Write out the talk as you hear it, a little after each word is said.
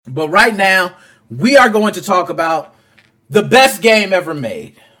But right now, we are going to talk about the best game ever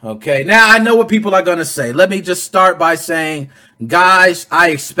made. Okay, now I know what people are going to say. Let me just start by saying, guys, I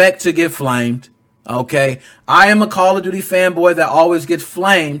expect to get flamed. Okay, I am a Call of Duty fanboy that always gets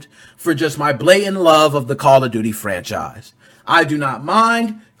flamed for just my blatant love of the Call of Duty franchise. I do not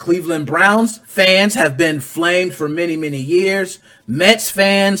mind. Cleveland Browns fans have been flamed for many, many years. Mets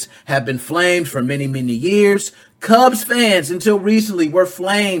fans have been flamed for many, many years. Cubs fans, until recently, were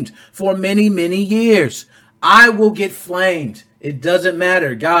flamed for many, many years. I will get flamed. It doesn't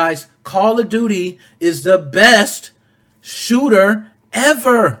matter, guys. Call of Duty is the best shooter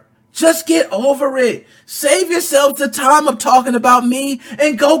ever. Just get over it. Save yourselves the time of talking about me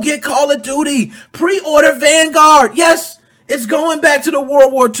and go get Call of Duty. Pre-order Vanguard. Yes, it's going back to the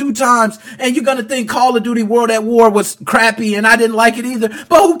World War II times. And you're going to think Call of Duty World at War was crappy and I didn't like it either.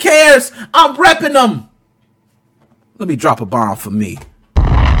 But who cares? I'm repping them. Let me drop a bomb for me. Okay.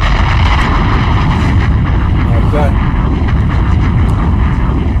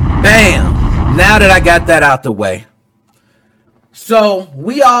 Bam. Now that I got that out the way. So,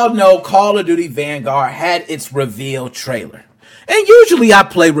 we all know Call of Duty Vanguard had its reveal trailer. And usually I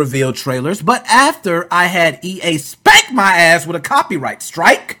play reveal trailers, but after I had EA spank my ass with a copyright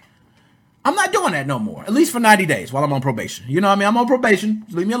strike, I'm not doing that no more. At least for 90 days while I'm on probation. You know what I mean? I'm on probation.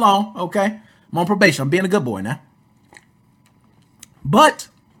 Just leave me alone, okay? I'm on probation. I'm being a good boy now. But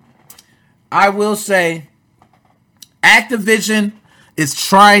I will say Activision is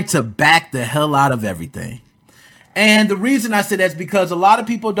trying to back the hell out of everything. And the reason I say that is because a lot of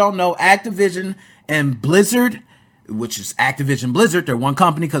people don't know Activision and Blizzard, which is Activision Blizzard. They're one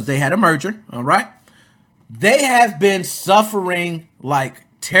company because they had a merger. All right. They have been suffering like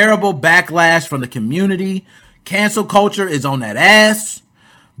terrible backlash from the community. Cancel culture is on that ass.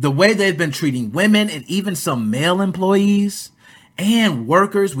 The way they've been treating women and even some male employees and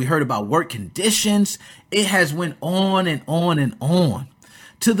workers. We heard about work conditions. It has went on and on and on.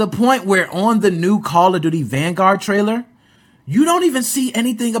 To the point where on the new Call of Duty Vanguard trailer, you don't even see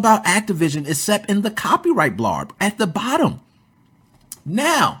anything about Activision except in the copyright blurb at the bottom.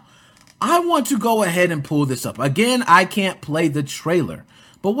 Now, I want to go ahead and pull this up. Again, I can't play the trailer,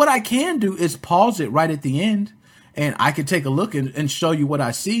 but what I can do is pause it right at the end and I can take a look and show you what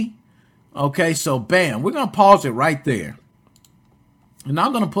I see. Okay, so bam, we're going to pause it right there. And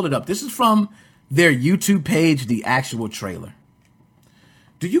I'm going to pull it up. This is from their YouTube page, the actual trailer.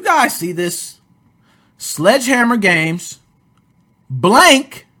 Do you guys see this? Sledgehammer Games,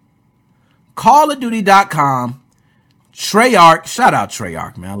 blank, CallOfDuty.com, Treyarch, shout out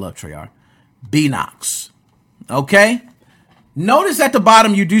Treyarch, man, I love Treyarch, Beanox, okay? Notice at the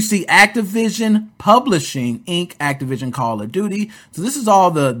bottom you do see Activision Publishing, Inc., Activision Call of Duty. So this is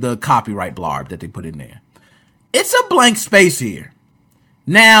all the copyright blurb that they put in there. It's a blank space here.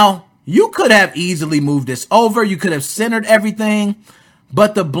 Now, you could have easily moved this over. You could have centered everything.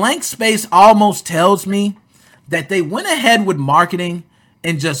 But the blank space almost tells me that they went ahead with marketing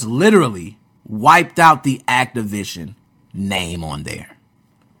and just literally wiped out the Activision name on there.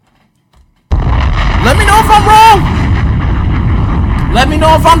 Let me know if I'm wrong. Let me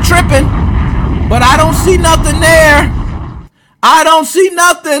know if I'm tripping. But I don't see nothing there. I don't see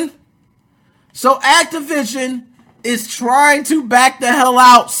nothing. So Activision is trying to back the hell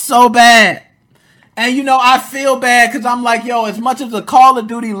out so bad. And, you know, I feel bad because I'm like, yo, as much as a Call of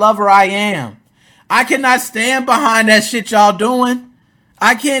Duty lover I am, I cannot stand behind that shit y'all doing.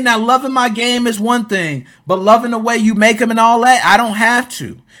 I can't. Now, loving my game is one thing, but loving the way you make them and all that, I don't have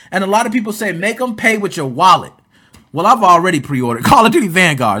to. And a lot of people say, make them pay with your wallet. Well, I've already pre-ordered Call of Duty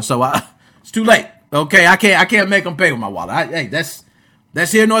Vanguard, so it's too late. Okay, I can't make them pay with my wallet. Hey,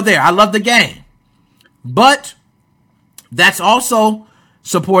 that's here nor there. I love the game. But that's also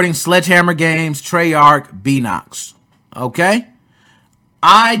supporting Sledgehammer Games, Treyarch, Beanox. Okay?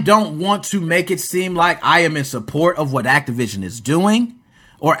 I don't want to make it seem like I am in support of what Activision is doing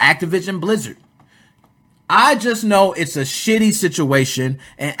or Activision Blizzard. I just know it's a shitty situation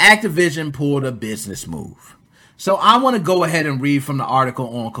and Activision pulled a business move. So I want to go ahead and read from the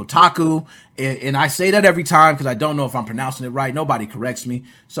article on Kotaku. And I say that every time because I don't know if I'm pronouncing it right. Nobody corrects me.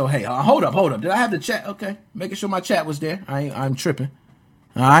 So, hey, hold up. Did I have the chat? Okay. Making sure my chat was there. I'm tripping.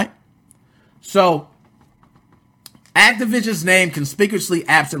 All right. So, Activision's name conspicuously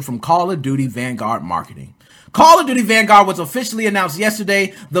absent from Call of Duty Vanguard marketing. Call of Duty Vanguard was officially announced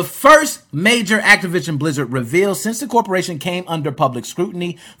yesterday, the first major Activision Blizzard reveal since the corporation came under public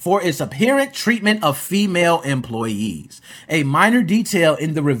scrutiny for its apparent treatment of female employees. A minor detail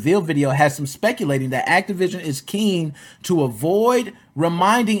in the reveal video has some speculating that Activision is keen to avoid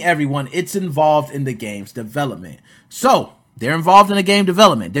reminding everyone it's involved in the game's development. So, They're involved in the game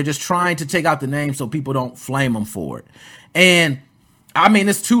development. They're just trying to take out the name so people don't flame them for it. And I mean,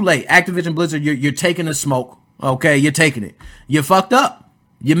 it's too late. Activision Blizzard, you're taking the smoke. Okay, you're taking it. You fucked up.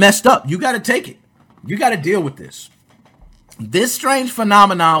 You messed up. You got to take it. You got to deal with this. This strange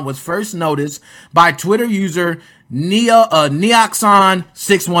phenomenon was first noticed by Twitter user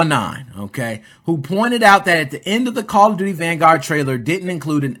Neoxon619, okay, who pointed out that at the end of the Call of Duty Vanguard trailer didn't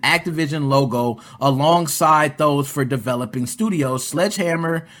include an Activision logo alongside those for developing studios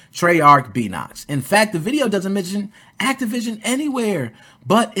Sledgehammer, Treyarch, Beenox. In fact, the video doesn't mention Activision anywhere,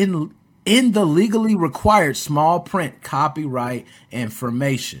 but in the legally required small print copyright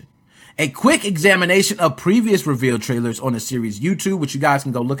information. A quick examination of previous reveal trailers on the series YouTube, which you guys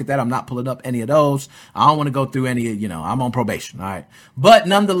can go look at that. I'm not pulling up any of those. I don't want to go through any, I'm on probation, all right? But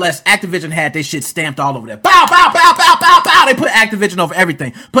nonetheless, Activision had their shit stamped all over there. Bow, bow, bow, bow, bow, bow. They put Activision over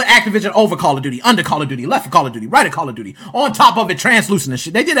everything. Put Activision over Call of Duty, under Call of Duty, left of Call of Duty, right of Call of Duty, on top of it, translucent and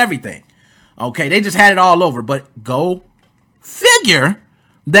shit. They did everything. Okay, they just had it all over. But go figure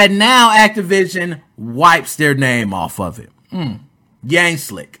that now Activision wipes their name off of it. You ain't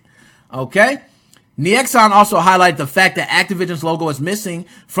slick. Okay. Neoxon also highlighted the fact that Activision's logo is missing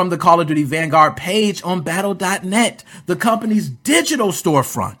from the Call of Duty Vanguard page on Battle.net, the company's digital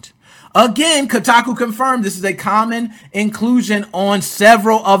storefront. Again, Kotaku confirmed this is a common inclusion on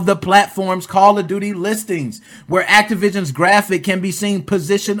several of the platform's Call of Duty listings, where Activision's graphic can be seen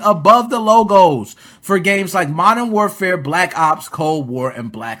positioned above the logos for games like Modern Warfare, Black Ops, Cold War, and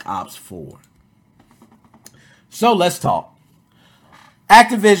Black Ops 4. So let's talk.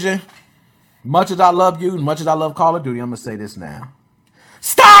 Activision, much as I love you, and much as I love Call of Duty, I'm going to say this now.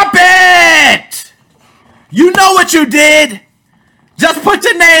 Stop it! You know what you did. Just put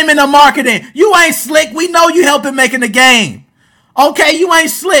your name in the marketing. You ain't slick. We know you helping making the game. Okay, you ain't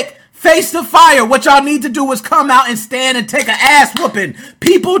slick. Face the fire. What y'all need to do is come out and stand and take an ass whooping.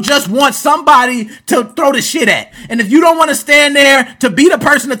 People just want somebody to throw the shit at. And if you don't want to stand there to be the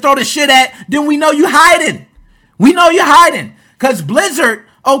person to throw the shit at, then we know you hiding. We know you're hiding. Because Blizzard,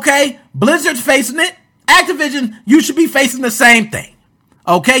 okay, Blizzard's facing it. Activision, you should be facing the same thing.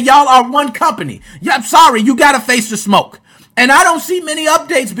 Okay, y'all are one company. Yeah, I'm sorry, you got to face the smoke. And I don't see many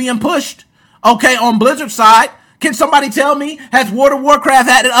updates being pushed, okay, on Blizzard's side. Can somebody tell me, has World of Warcraft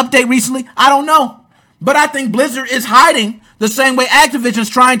had an update recently? I don't know. But I think Blizzard is hiding the same way Activision's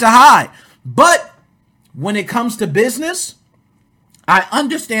trying to hide. But when it comes to business, I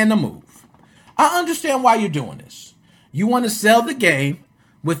understand the move. I understand why you're doing this. You want to sell the game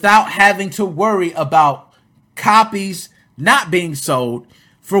without having to worry about copies not being sold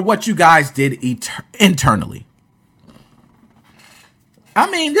for what you guys did internally.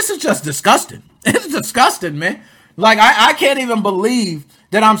 I mean, this is just disgusting. It's disgusting, man. Like, I can't even believe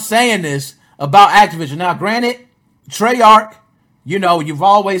that I'm saying this about Activision. Now, granted, Treyarch, you've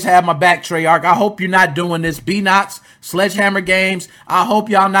always had my back, Treyarch. I hope you're not doing this. Beenox, Sledgehammer Games, I hope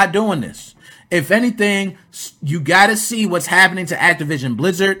y'all not doing this. If anything, you got to see what's happening to Activision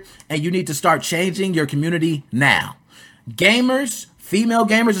Blizzard, and you need to start changing your community now. Gamers, female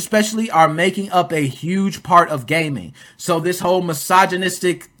gamers especially, are making up a huge part of gaming. So this whole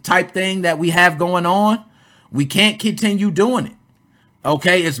misogynistic type thing that we have going on, we can't continue doing it.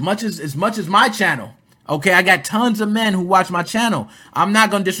 Okay, as much as my channel. Okay, I got tons of men who watch my channel. I'm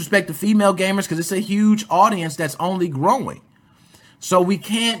not going to disrespect the female gamers because it's a huge audience that's only growing. So we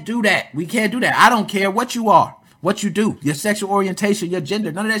can't do that. We can't do that. I don't care what you are, what you do, your sexual orientation, your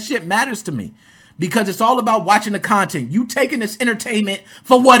gender. None of that shit matters to me because it's all about watching the content. You taking this entertainment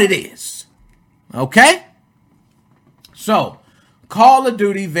for what it is. Okay? So, Call of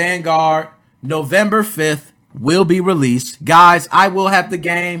Duty Vanguard, November 5th, will be released. Guys, I will have the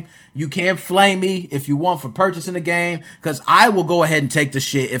game. You can flame me if you want for purchasing the game, because I will go ahead and take the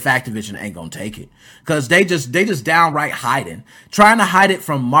shit if Activision ain't gonna take it. Because they just downright hiding. Trying to hide it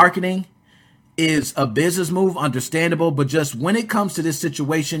from marketing is a business move, understandable, but just when it comes to this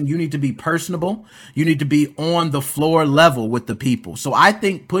situation, you need to be personable. You need to be on the floor level with the people. So I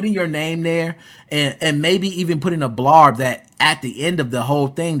think putting your name there and maybe even putting a blurb that at the end of the whole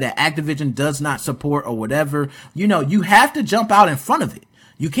thing that Activision does not support or whatever, you have to jump out in front of it.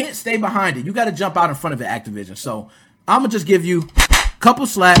 You can't stay behind it. You got to jump out in front of it, Activision. So I'm going to just give you a couple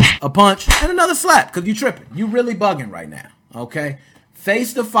slaps, a punch, and another slap because you tripping. You really bugging right now, okay?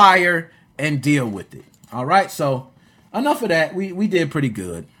 Face the fire and deal with it, all right? So enough of that. We did pretty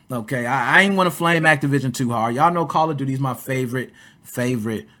good, okay? I ain't want to flame Activision too hard. Y'all know Call of Duty is my favorite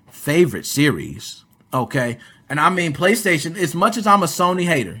series, okay? And I mean, PlayStation, as much as I'm a Sony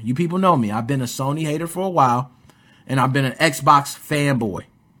hater, you people know me. I've been a Sony hater for a while, and I've been an Xbox fanboy.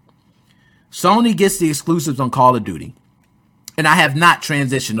 Sony gets the exclusives on Call of Duty. and I have not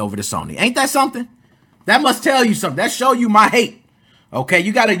transitioned over to Sony. Ain't that something? That must tell you something. That show you my hate. Okay,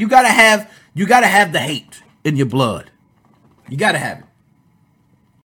 you gotta have the hate in your blood. You gotta have it.